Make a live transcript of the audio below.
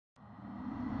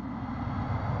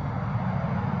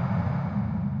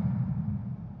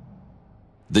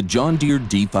The John Deere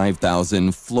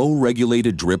D5000 Flow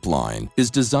Regulated Dripline is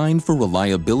designed for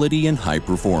reliability and high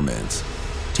performance.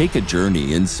 Take a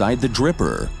journey inside the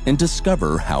dripper and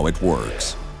discover how it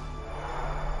works.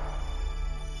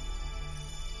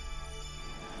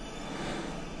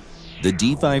 The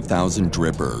D5000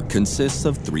 dripper consists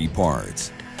of 3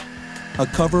 parts: a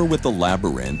cover with a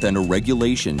labyrinth and a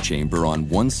regulation chamber on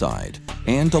one side,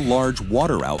 and a large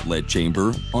water outlet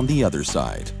chamber on the other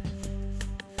side.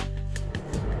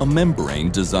 A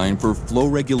membrane designed for flow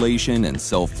regulation and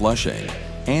self-flushing,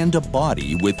 and a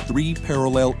body with 3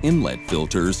 parallel inlet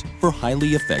filters for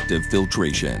highly effective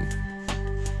filtration.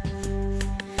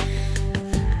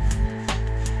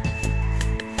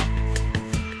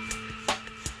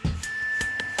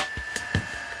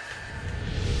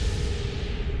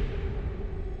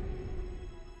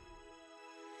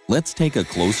 Let's take a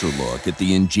closer look at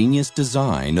the ingenious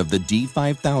design of the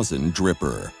D5000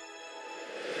 dripper.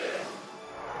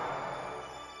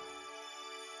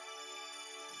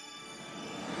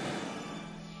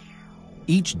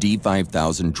 Each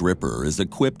D5000 dripper is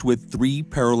equipped with 3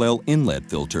 parallel inlet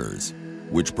filters,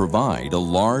 which provide a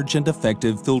large and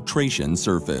effective filtration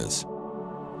surface.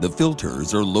 The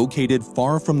filters are located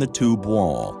far from the tube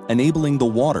wall, enabling the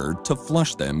water to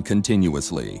flush them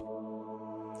continuously.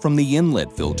 From the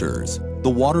inlet filters, the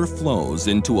water flows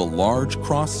into a large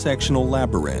cross-sectional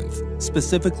labyrinth,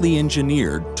 specifically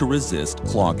engineered to resist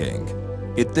clogging.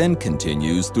 It then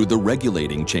continues through the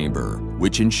regulating chamber,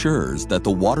 which ensures that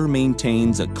the water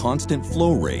maintains a constant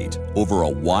flow rate over a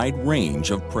wide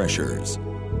range of pressures.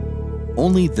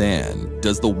 Only then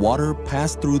does the water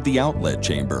pass through the outlet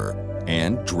chamber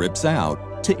and drips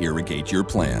out to irrigate your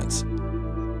plants.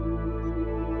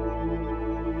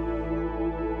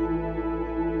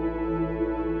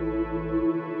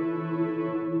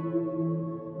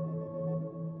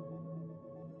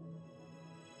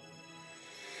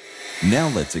 Now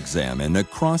let's examine a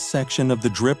cross-section of the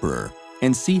dripper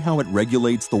and see how it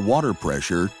regulates the water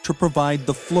pressure to provide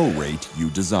the flow rate you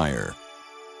desire.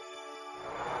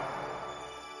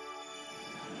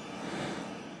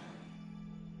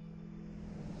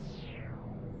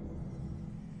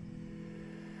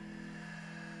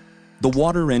 The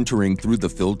water entering through the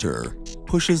filter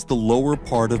pushes the lower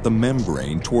part of the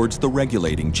membrane towards the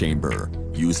regulating chamber,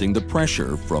 using the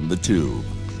pressure from the tube.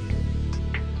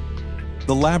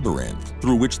 The labyrinth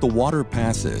through which the water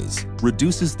passes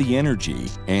reduces the energy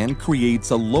and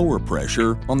creates a lower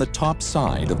pressure on the top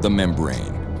side of the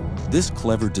membrane. This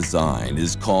clever design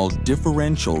is called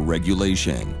differential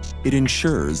regulation. It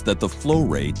ensures that the flow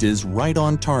rate is right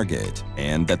on target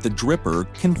and that the dripper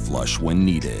can flush when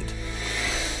needed.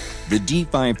 The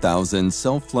D5000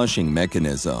 self-flushing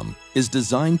mechanism is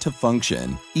designed to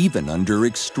function even under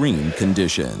extreme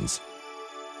conditions.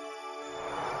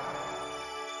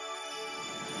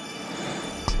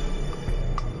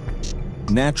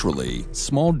 Naturally,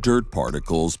 small dirt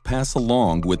particles pass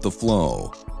along with the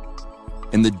flow,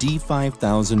 and the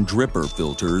D5000 dripper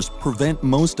filters prevent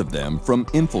most of them from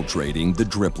infiltrating the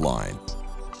drip line.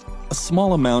 A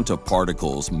small amount of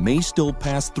particles may still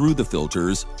pass through the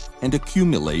filters and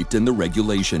accumulate in the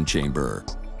regulation chamber.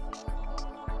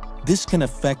 This can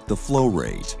affect the flow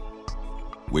rate,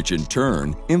 which in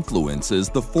turn influences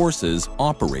the forces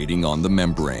operating on the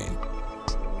membrane.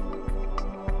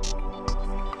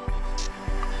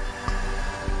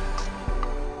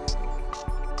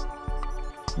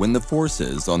 When the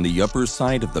forces on the upper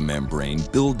side of the membrane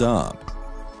build up,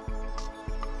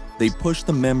 they push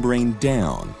the membrane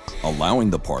down, allowing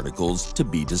the particles to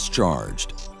be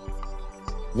discharged.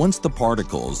 Once the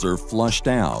particles are flushed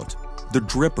out, the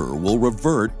dripper will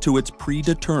revert to its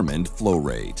predetermined flow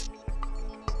rate.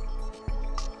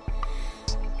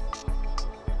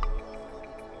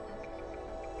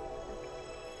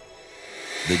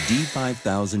 The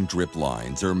D5000 drip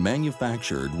lines are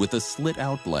manufactured with a slit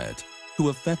outlet to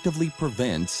effectively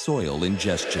prevent soil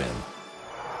ingestion.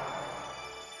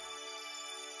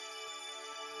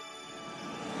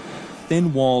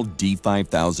 Thin-walled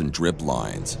D5000 drip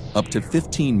lines, up to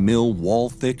 15 mil wall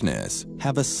thickness,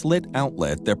 have a slit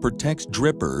outlet that protects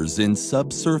drippers in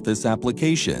subsurface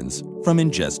applications from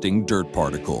ingesting dirt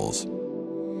particles.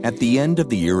 At the end of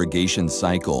the irrigation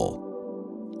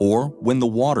cycle, or when the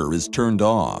water is turned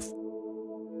off,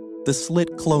 the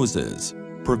slit closes,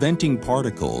 preventing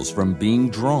particles from being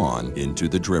drawn into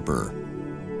the dripper.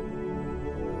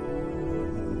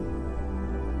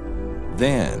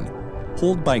 Then,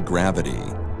 pulled by gravity,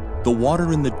 the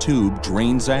water in the tube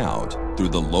drains out through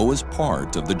the lowest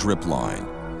part of the drip line.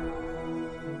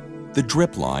 The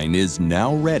drip line is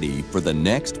now ready for the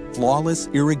next flawless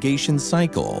irrigation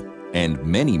cycle and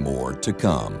many more to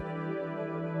come.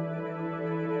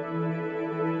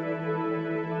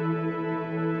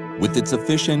 With its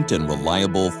efficient and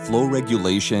reliable flow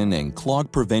regulation and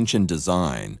clog prevention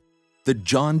design, the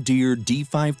John Deere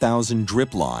D5000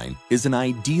 Dripline is an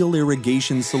ideal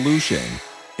irrigation solution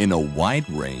in a wide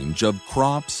range of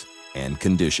crops and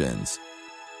conditions.